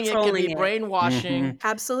whoever's controlling it could be controlling it. brainwashing.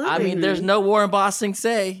 Absolutely. I mean, there's no Warren Bossing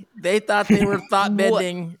say. They thought they were thought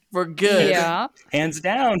bending for good. Yeah. Hands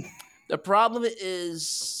down. The problem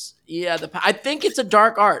is, I think it's a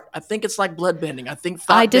dark art. I think it's like blood bending. I think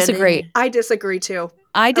thought I disagree. bending- I disagree too.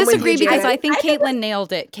 I I'm with disagree you, because Janet. I think Caitlin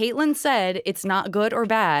nailed it. Caitlin said it's not good or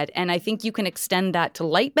bad, and I think you can extend that to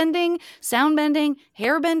light bending, sound bending,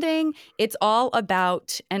 hair bending. It's all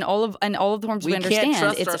about and all of the forms we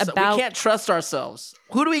understand. It's about we can't trust ourselves.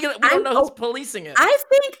 Who do we get? We don't know who's policing it. I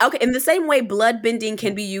think, okay, in the same way blood bending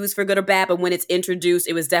can be used for good or bad, but when it's introduced,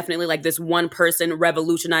 it was definitely like this one person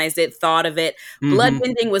revolutionized it, thought of it. Blood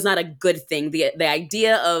bending was not a good thing. The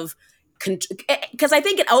idea of because I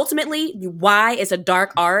think it ultimately why it's a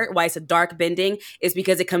dark art, why it's a dark bending is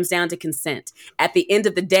because it comes down to consent. At the end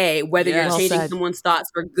of the day, whether Yes. you're Well changing said. someone's thoughts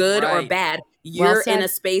for good or Right. bad, Well you're in said. a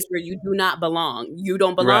space where you do not belong. You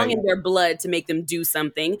don't belong Right. in their blood to make them do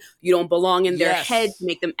something. You don't belong in their Yes. head to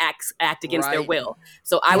make them act against their Right. will.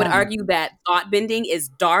 So I would Yeah. argue that thought bending is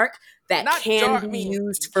dark, that Not can dark, be I mean,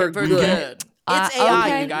 used for good. good. It's AI,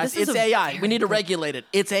 Okay. you guys. This is It's a AI. We very need to good- regulate it.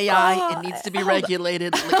 It's AI. It needs to be hold on.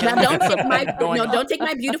 regulated. Now, Can we don't get take my something going on? don't take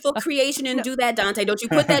my beautiful creation and do that, Dante. Don't you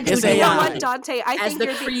put that It's juju You know AI. on what, me. Dante? I As think the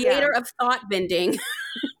you're creator of thought bending,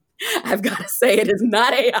 I've got to say it is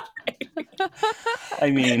not AI.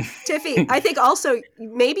 I mean, Tiffy, I think also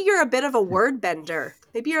maybe you're a bit of a word bender.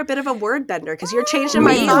 Maybe you're a bit of a word bender because you're changing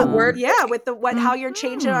my Me, a thought. word Yeah, with the how you're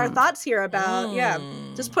changing our thoughts here about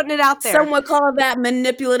just putting it out there. Some would call that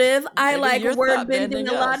manipulative. I Maybe like you're word thought bending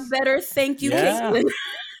bending a lot us. better. Thank you, Yeah. Caitlin.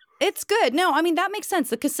 It's good. No, I mean, that makes sense.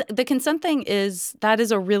 The consent thing is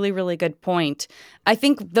a really, really good point. I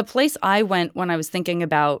think the place I went when I was thinking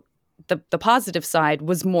about the positive side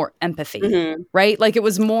was more empathy, Mhm. right? Like it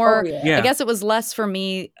was more, Oh, yeah. Yeah. I guess it was less for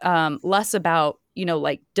me, less about,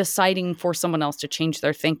 like deciding for someone else to change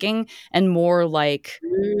their thinking and more like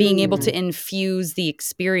being able to infuse the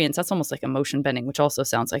experience. That's almost like emotion bending, which also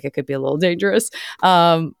sounds like it could be a little dangerous.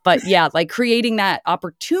 But yeah, like creating that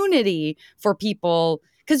opportunity for people,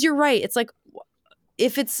 because you're right. It's like,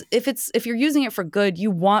 if you're using it for good, you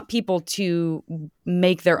want people to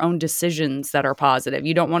make their own decisions that are positive.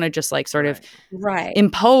 You don't want to just like sort of Right.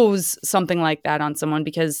 impose something like that on someone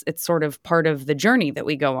because it's sort of part of the journey that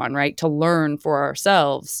we go on, right? To learn for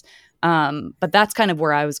ourselves. But that's kind of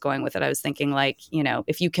where I was going with it. I was thinking like,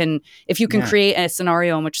 if you can Yeah. create a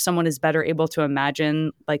scenario in which someone is better able to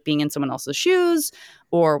imagine like being in someone else's shoes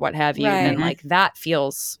or what have you, then Right. like that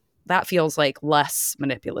feels like less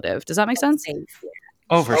manipulative. Does that make sense? Safe.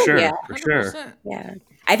 Oh, for Oh, sure. yeah. For sure. 100%. Yeah.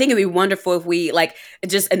 I think it'd be wonderful if we like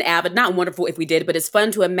just not wonderful if we did, but it's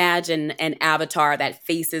fun to imagine an avatar that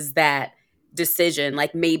faces that decision.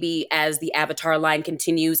 Like maybe as the avatar line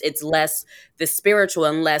continues, it's less the spiritual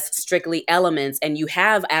and less strictly elements. And you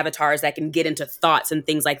have avatars that can get into thoughts and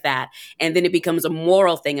things like that. And then it becomes a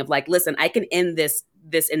moral thing of like, listen, I can end this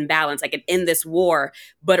imbalance. I can end this war,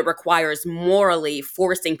 but it requires morally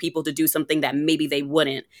forcing people to do something that maybe they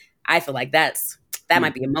wouldn't. I feel like that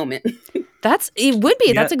might be a moment. It would be.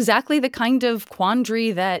 Yeah. That's exactly the kind of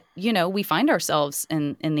quandary that, we find ourselves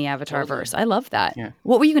in the Avatar verse. I love that. Yeah.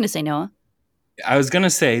 What were you going to say, Noah? I was gonna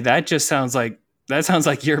say that sounds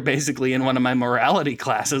like you're basically in one of my morality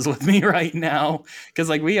classes with me right now, because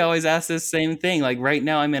like we always ask this same thing. Like right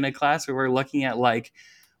now, I'm in a class where we're looking at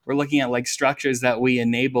structures that we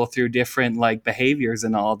enable through different like behaviors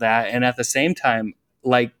and all that, and at the same time,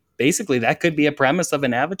 like basically that could be a premise of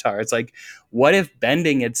an avatar. It's like, what if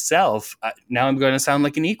bending itself? Now I'm going to sound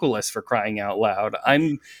like an equalist for crying out loud.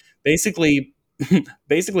 I'm basically.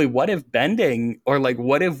 Basically, what if bending, or like,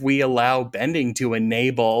 what if we allow bending to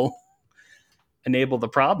enable the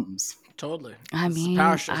problems? Totally. I It's mean,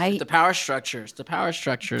 the power structures. The power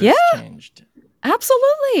structures Yeah. changed.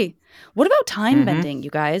 Absolutely. What about time Mhm. bending, you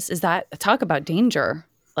guys? Is that talk about danger?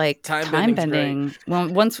 Like Time time bending's bending.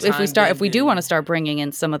 Well, if we do want to start bringing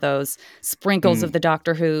in some of those sprinkles of the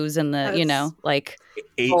Doctor Who's and the, That's- like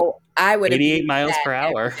Oh, I would 88 agree miles with per that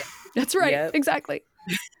hour. every day. that's right. Yep. Exactly.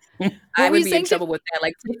 I were you would be in saying, trouble with that.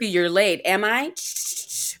 Like, Tiffy, you're late. Am I?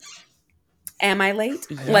 Am I late?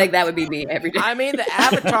 Like, that would be me every day. I mean, the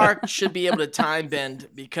avatar should be able to time bend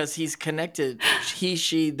because he's connected.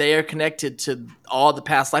 They are connected to all the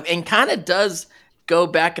past life, and kind of does go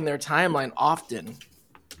back in their timeline often.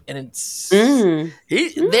 And it's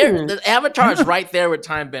the avatar is right there with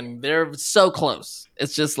time bending. They're so close.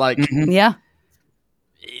 It's just like Yeah.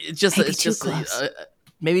 it's just Maybe it's too just close.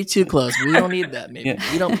 maybe too close. We don't need that. Maybe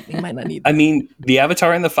Yeah. we might not need I that. mean, the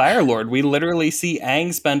Avatar and the Fire Lord. We literally see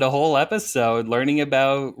Aang spend a whole episode learning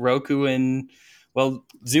about Roku and, well,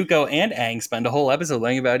 Zuko and Aang spend a whole episode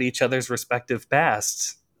learning about each other's respective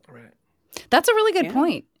pasts. Right. That's a really good Yeah.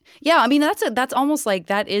 point. Yeah, I mean that's almost like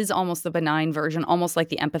that is almost the benign version, almost like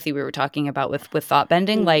the empathy we were talking about with thought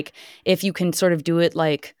bending. Like if you can sort of do it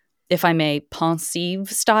like, if I may,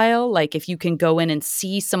 pensive style, like if you can go in and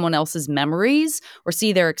see someone else's memories or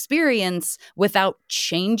see their experience without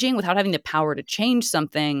having the power to change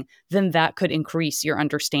something, then that could increase your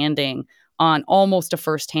understanding on almost a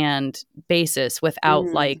firsthand basis without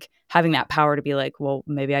like having that power to be like, well,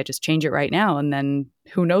 maybe I just change it right now. And then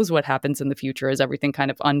who knows what happens in the future as everything kind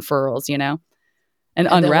of unfurls, and And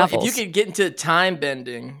unravels. if you could get into time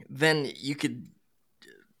bending, then you could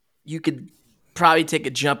probably take a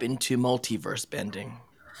jump into multiverse bending.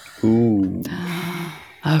 Ooh.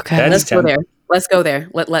 Okay. Let's go there. Let's go there.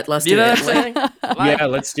 Let's You do know it. what I'm saying? Like, Yeah,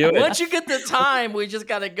 let's do it. Once you get the time, we just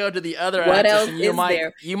got to go to the other What axis, else and is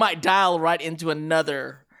there? you might dial right into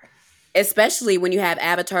another. Especially when you have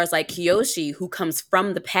avatars like Kyoshi, who comes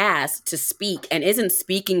from the past to speak and isn't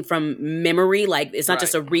speaking from memory. Like, it's not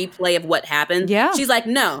just a replay of what happened. Yeah. She's like,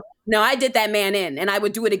 no, I did that man in, and I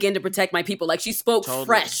would do it again to protect my people. Like, she spoke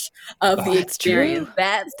fresh of the experience. True.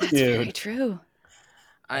 That's very true.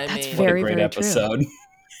 That's very, what a great very episode. True.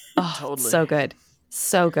 Oh, Totally. so good.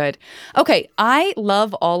 So good. Okay, I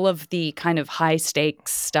love all of the kind of high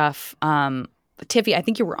stakes stuff. Tiffy, I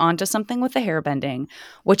think you were onto something with the hair bending,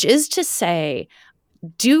 which is to say,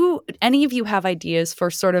 do any of you have ideas for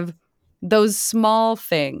sort of those small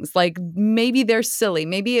things? Like maybe they're silly.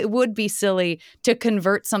 Maybe it would be silly to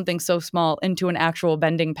convert something so small into an actual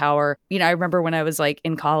bending power. You know, I remember when I was like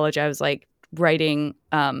in college, I was like writing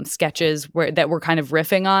sketches that were kind of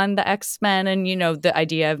riffing on the X-Men and, you know, the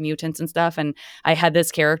idea of mutants and stuff. And I had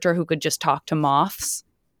this character who could just talk to moths.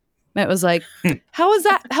 It was like, how has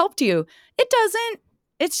that helped you? It doesn't.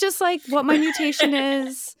 It's just like what my mutation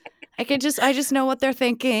is. I just know what they're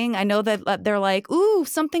thinking. I know that they're like, ooh,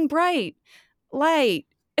 something bright, light.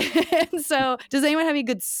 And so does anyone have any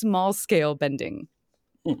good small scale bending?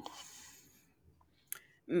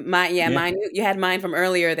 mine. You had mine from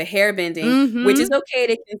earlier, the hair bending, which is okay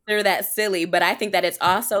to consider that silly, but I think that it's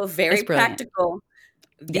also very practical.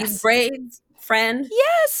 These braids, friend.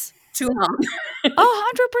 Yes. Too long.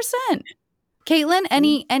 100%. Caitlin,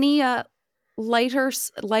 any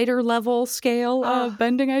lighter level scale of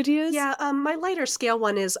bending ideas? Yeah, my lighter scale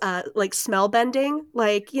one is like smell bending.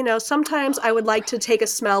 Like, you know, sometimes I would like to take a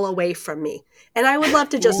smell away from me. And I would love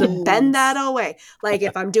to just bend that away. Like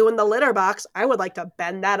if I'm doing the litter box, I would like to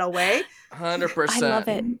bend that away. 100%. I love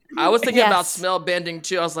it. I was thinking about smell bending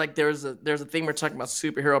too. I was like, there's a thing we're talking about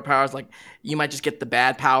superhero powers. Like you might just get the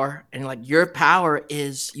bad power, and like your power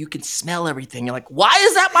is you can smell everything. You're like, why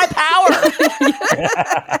is that my power?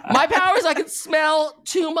 My power is I can smell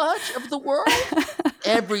too much of the world,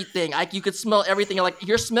 everything. You could smell everything. You're like,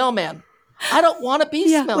 you're smell man. I don't want to be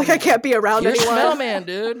smell like man. I can't be around You're anyone. smell man,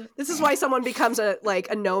 dude. This is why someone becomes a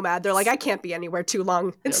nomad. They're like, I can't be anywhere too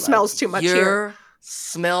long. It smells too much here.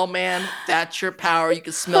 Smell man, that's your power. You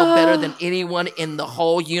can smell better than anyone in the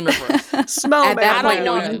whole universe. Smell At man. that point,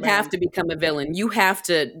 no, you have to become a villain. You have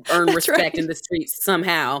to earn respect in the streets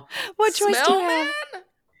somehow. What choice do you have?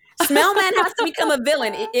 Smell man has to become a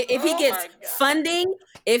villain. If he gets funding,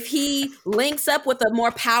 if he links up with a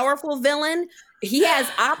more powerful villain, he has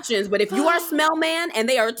options. But if you are Smell Man and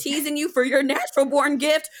they are teasing you for your natural born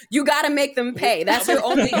gift, you got to make them pay. That's your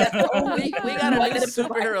only. We got a new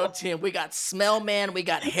superhero team. We got Smell Man. We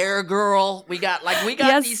got Hair Girl. We got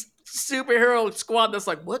these superhero squad. That's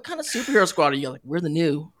like, what kind of superhero squad are you? Like, we're the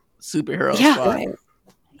new superhero squad. Right.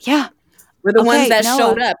 Yeah. We're the ones that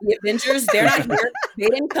showed up. The Avengers, they're not here. They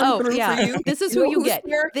didn't come through for you. This is who you get.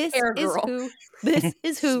 This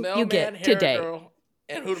is who Smell you Man, get Hair today. Girl.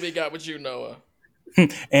 And who do we got with you, Noah?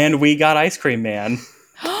 And we got Ice Cream Man.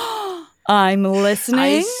 I'm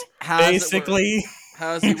listening. How does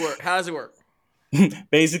it work?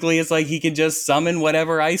 Basically, it's like he can just summon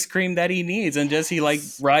whatever ice cream that he needs, and he like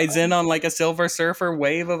rides in on like a Silver Surfer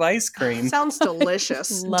wave of ice cream. Sounds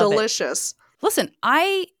delicious. Delicious. Listen,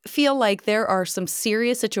 I feel like there are some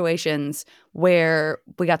serious situations where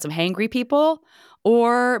we got some hangry people,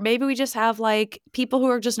 or maybe we just have like people who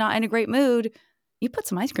are just not in a great mood. You put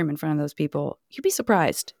some ice cream in front of those people, you'd be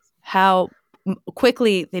surprised how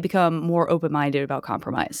quickly they become more open-minded about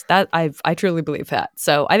compromise. That I truly believe that.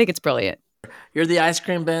 So I think it's brilliant. You're the ice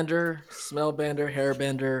cream bender, smell bender, hair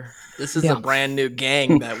bender. This is a brand new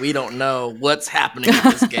gang that we don't know what's happening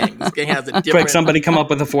with this gang. This gang has a different... Quick, somebody come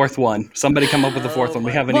up with a fourth one.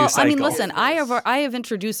 We have a new cycle. I mean, listen, I have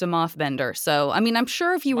introduced a moth bender. So, I mean, I'm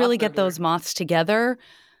sure if you really get those moths together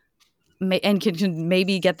and can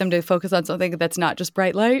maybe get them to focus on something that's not just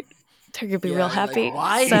bright light, they're gonna be real happy.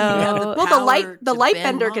 Why? So, the light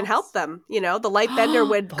bender can help them. You know, the light bender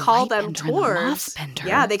would call them towards.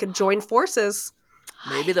 Yeah, they could join forces.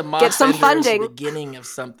 Maybe the moth get some bender is funding. the beginning of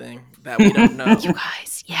something that we don't know. You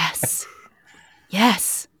guys, yes,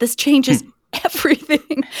 this changes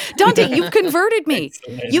everything. Dante, you've converted me.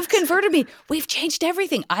 We've changed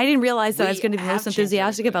everything. I didn't realize that I was going to be most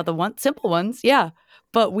enthusiastic about the simple ones. Yeah.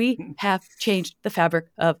 But we have changed the fabric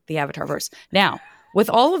of the Avatarverse. Now, with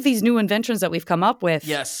all of these new inventions that we've come up with,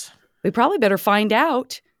 we probably better find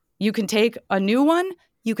out. You can take a new one,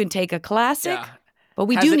 you can take a classic, but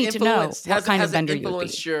we do need to know what kind of bender you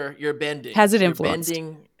would be. Your bending? Has it influenced?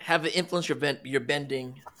 Have it influenced your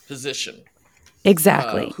bending position?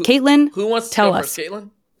 Exactly. Caitlin, who wants to tell go us. First, Caitlin?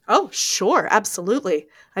 Oh, sure, absolutely.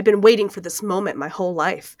 I've been waiting for this moment my whole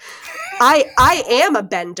life. I am a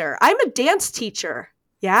bender. I'm a dance teacher.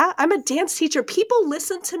 Yeah, I'm a dance teacher. People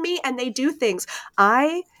listen to me and they do things.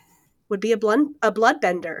 I would be a blood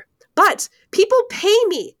bender. But people pay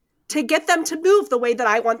me to get them to move the way that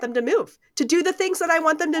I want them to move, to do the things that I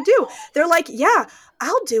want them to do. They're like, yeah,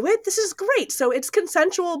 I'll do it. This is great. So it's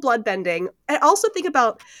consensual blood bending. I also think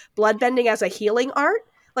about blood bending as a healing art.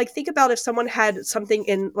 Like, think about if someone had something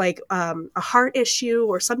in like a heart issue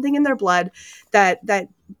or something in their blood, that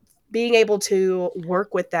being able to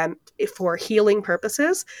work with them for healing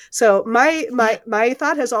purposes. So my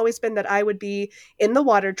thought has always been that I would be in the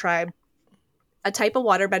water tribe, a type of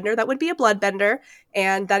waterbender that would be a bloodbender,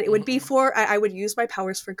 and that it would be for, I would use my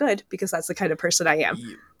powers for good, because that's the kind of person I am.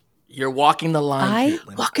 You're walking the line,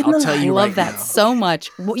 Caitlin. Walking the line. I love that so much.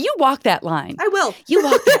 Well, you walk that line. I will. You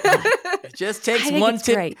walk that line. It just takes I think one it's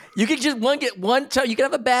tip. great. You can just get one toe. You can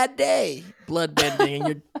have a bad day, blood bending,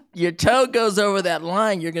 and your toe goes over that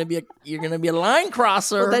line. You're gonna be a line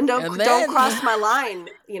crosser. Well, then don't cross my line.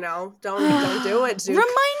 Don't do it, Zook. Remind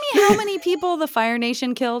me how many people the Fire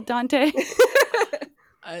Nation killed, Dante.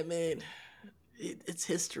 I mean, it's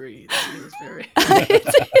history. It's very.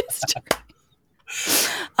 It's history.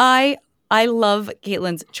 I love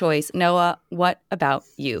Caitlin's choice. Noah, what about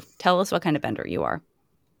you? Tell us what kind of bender you are.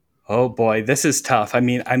 Oh boy, this is tough. I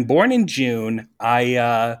mean, I'm born in June.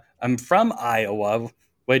 I'm from Iowa,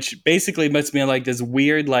 which basically puts me in like this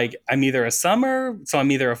weird, like I'm either a summer, so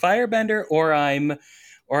I'm either a firebender, or I'm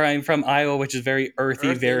from Iowa, which is very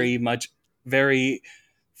earthy. very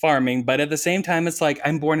farming. But at the same time, it's like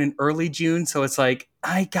I'm born in early June, so it's like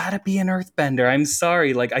I gotta be an earthbender. I'm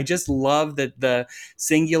sorry. Like, I just love that the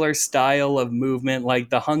singular style of movement, like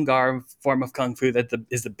the Hungar form of Kung Fu that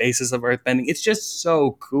is the basis of earthbending. It's just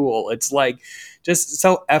so cool. It's like just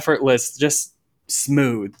so effortless, just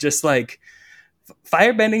smooth. Just like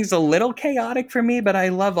firebending's a little chaotic for me, but I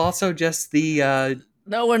love also just the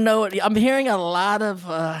No, I'm hearing a lot of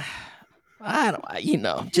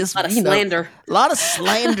just A lot of slander. A lot of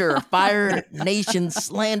slander, Fire Nation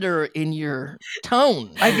slander in your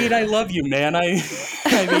tone. I mean, I love you, man. I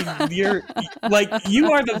mean, you're like,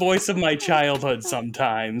 you are the voice of my childhood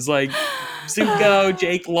sometimes. Like Zuko,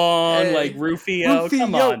 Jake Long, like Rufio.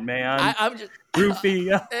 Come on, man. I'm just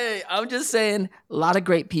Rufio. Hey, I'm just saying, a lot of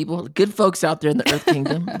great people, good folks out there in the Earth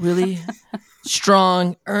Kingdom, really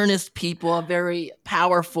strong, earnest people, very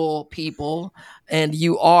powerful people, and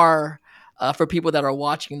you are. For people that are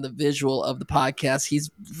watching the visual of the podcast, he's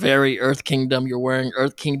very Earth Kingdom. You're wearing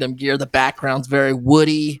Earth Kingdom gear. The background's very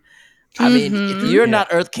woody. I mean, if you're not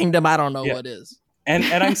Earth Kingdom, I don't know what is. And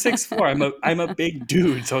I'm 6'4". I'm a big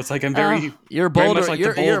dude, so it's like I'm very. You're Boulder. Very much like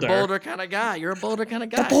you're the Boulder. a Boulder kind of guy. You're a Boulder kind of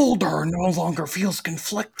guy. The Boulder no longer feels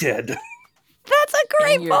conflicted. That's a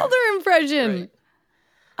great Boulder impression.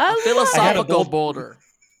 A philosophical a Boulder.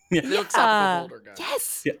 Yeah. Philosophical Boulder guy.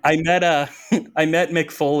 Yes. Yeah, I met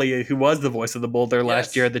Mick Foley, who was the voice of the Boulder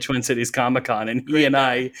last year at the Twin Cities Comic Con, and he and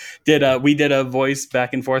I did a voice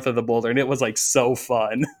back and forth of the Boulder, and it was like so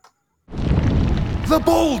fun. The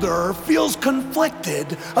Boulder feels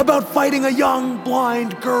conflicted about fighting a young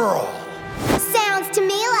blind girl. Sounds to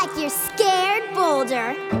me like you're scared,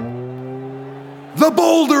 Boulder. The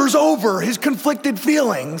Boulder's over his conflicted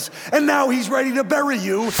feelings, and now he's ready to bury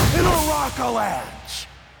you in a rock-a-lanche.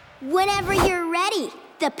 Whenever you're ready,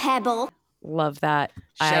 the Pebble. Love that.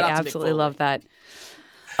 Shout I out to Mick absolutely Foley. love that.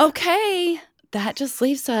 Okay, that just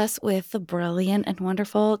leaves us with the brilliant and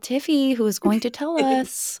wonderful Tiffy, who is going to tell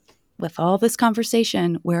us, with all this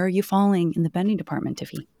conversation, where are you falling in the bending department,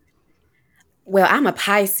 Tiffy? Well, I'm a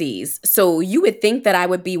Pisces, so you would think that I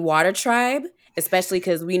would be Water Tribe, especially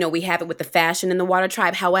because we have it with the fashion in the Water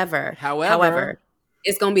Tribe. However,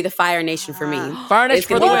 it's going to be the Fire Nation for me. Fire Nation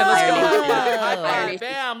for the win. Let's Fire go. Nation. High Fire five. Nation.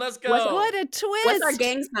 Bam. Let's go. What a twist. What's our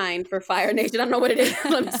gang sign for Fire Nation? I don't know what it is.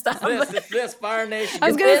 Let me stop. This Fire Nation. I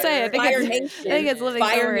was going to say, I think Fire it's living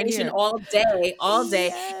Fire somewhere in Nation here. all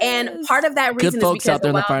day. And part of that reason Good folks is because out there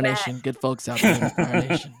in the a while Fire back- Nation. Good folks out there in the Fire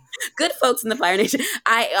Nation. Good folks in the Fire Nation.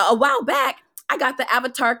 A while back, I got the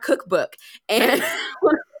Avatar cookbook, and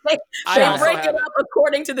they also break have it up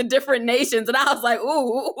according to the different nations, and I was like,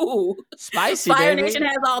 ooh. Spicy, Fire baby. Nation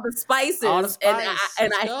has all the spices, All the spice. and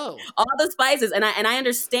Let's I go. all the spices, and I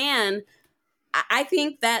understand. I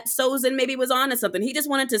think that Sozin maybe was onto something. He just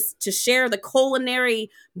wanted to share the culinary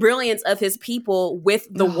brilliance of his people with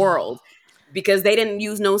the world, because they didn't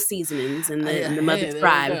use no seasonings in the Mother there you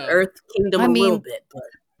Tribe, go. Earth Kingdom, a little bit. But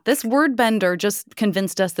This word bender just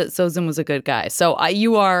convinced us that Sozin was a good guy. So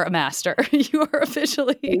you are a master. You are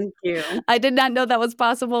officially. thank you. I did not know that was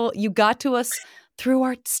possible. You got to us through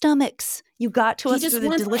our stomachs. You got to He us just through the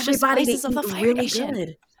wants delicious everybody to spices of the eat Fire really Nation.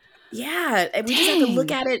 good. Yeah, and we just have to look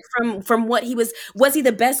Dang. at it from what he was. Was he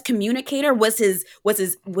the best communicator? Was his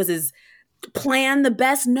plan the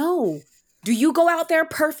best? No. Do you go out there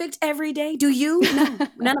perfect every day? Do you? No,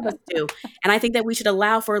 none of us do. And I think that we should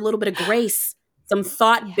allow for a little bit of grace, some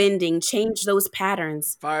thought bending, change those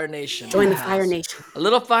patterns. Fire Nation. Join in the the Fire house. Nation. A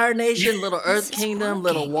little Fire Nation, little Earth This is Kingdom,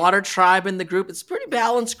 little working. Water Tribe in the group. It's a pretty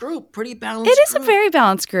balanced group. It is a very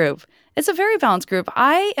balanced group. It's a very balanced group.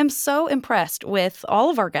 I am so impressed with all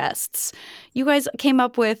of our guests. You guys came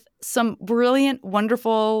up with some brilliant,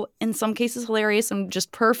 wonderful, in some cases hilarious, and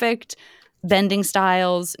just perfect bending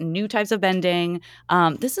styles, new types of bending.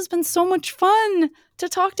 This has been so much fun to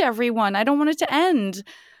talk to everyone. I don't want it to end.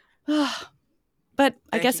 But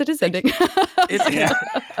I guess it is ending.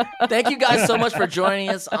 Thank you guys so much for joining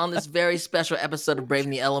us on this very special episode of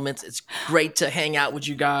Braving the Elements. It's great to hang out with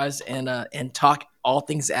you guys and talk all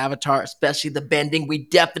things Avatar, especially the bending.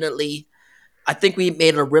 I think we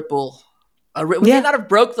made a ripple. We may not have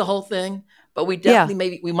broke the whole thing, but we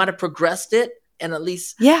definitely we might have progressed it and at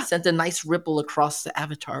least sent a nice ripple across the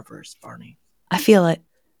Avatar verse, Barney. I feel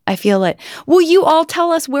it. Will you all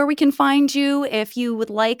tell us where we can find you if you would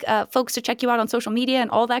like folks to check you out on social media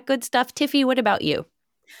and all that good stuff? Tiffy, what about you?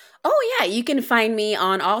 Oh, yeah. You can find me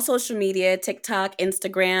on all social media, TikTok,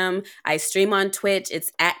 Instagram. I stream on Twitch.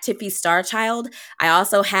 It's at Tiffy Starchild. I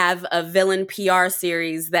also have a villain PR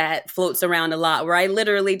series that floats around a lot where I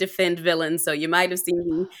literally defend villains. So you might have seen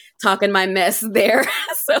me talking my mess there.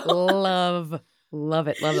 Love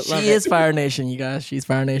it. She is Fire Nation, you guys. She's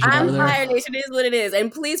Fire Nation. I'm Fire Nation. It is what it is.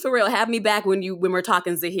 And please, for real, have me back when we're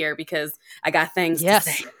talking Zahir because I got things to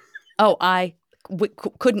say. Oh, I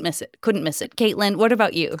couldn't miss it. Caitlin, what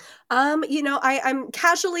about you? I'm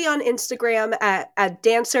casually on Instagram at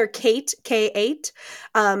Dancer Kate K8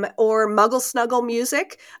 or Muggle Snuggle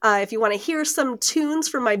Music. If you want to hear some tunes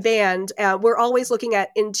from my band, we're always looking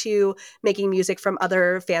into making music from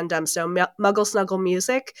other fandoms. So Muggle Snuggle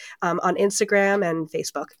Music on Instagram and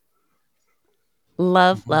Facebook.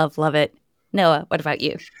 Love it. Noah, what about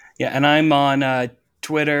you? Yeah, and I'm on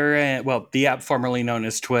Twitter, and the app formerly known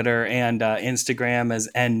as Twitter, and Instagram as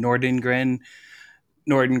 @Nordengren.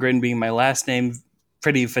 Nordengren being my last name,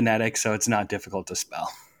 pretty phonetic, so it's not difficult to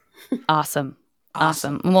spell. Awesome.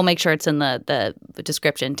 And we'll make sure it's in the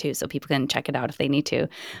description too, so people can check it out if they need to.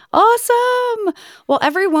 Awesome. Well,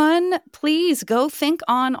 everyone, please go think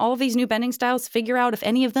on all of these new bending styles. Figure out if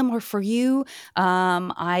any of them are for you.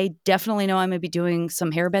 I definitely know I'm going to be doing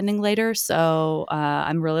some hair bending later, so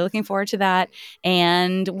I'm really looking forward to that.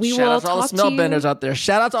 And we will Shout out to all the smell benders out there.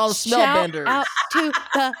 Shout out to all the smell benders. Shout out to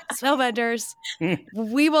the smell benders.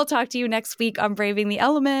 We will talk to you next week on Braving the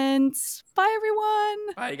Elements. Bye,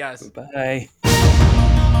 everyone. Bye, you guys. Bye.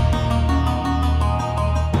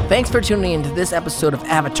 Thanks for tuning into this episode of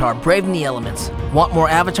Avatar Braving the Elements. Want more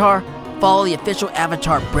Avatar? Follow the official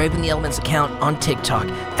Avatar Braving the Elements account on TikTok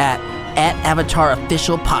at Avatar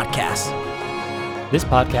Official Podcast. This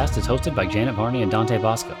podcast is hosted by Janet Varney and Dante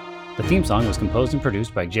Bosco. The theme song was composed and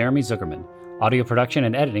produced by Jeremy Zuckerman. Audio production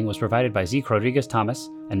and editing was provided by Zeke Rodriguez Thomas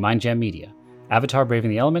and Mindjam Media. Avatar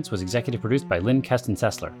Braving the Elements was executive produced by Lynn Keston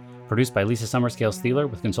Sessler. Produced by Lisa Summerscale-Steeler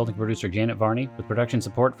with consulting producer Janet Varney, with production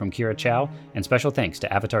support from Kira Chow, and special thanks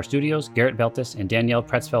to Avatar Studios, Garrett Beltis, and Danielle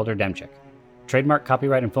Pretzfelder-Demchik. Trademark,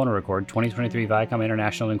 copyright, and phonorecord 2023 Viacom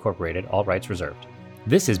International Incorporated, all rights reserved.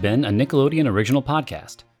 This has been a Nickelodeon original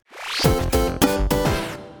podcast.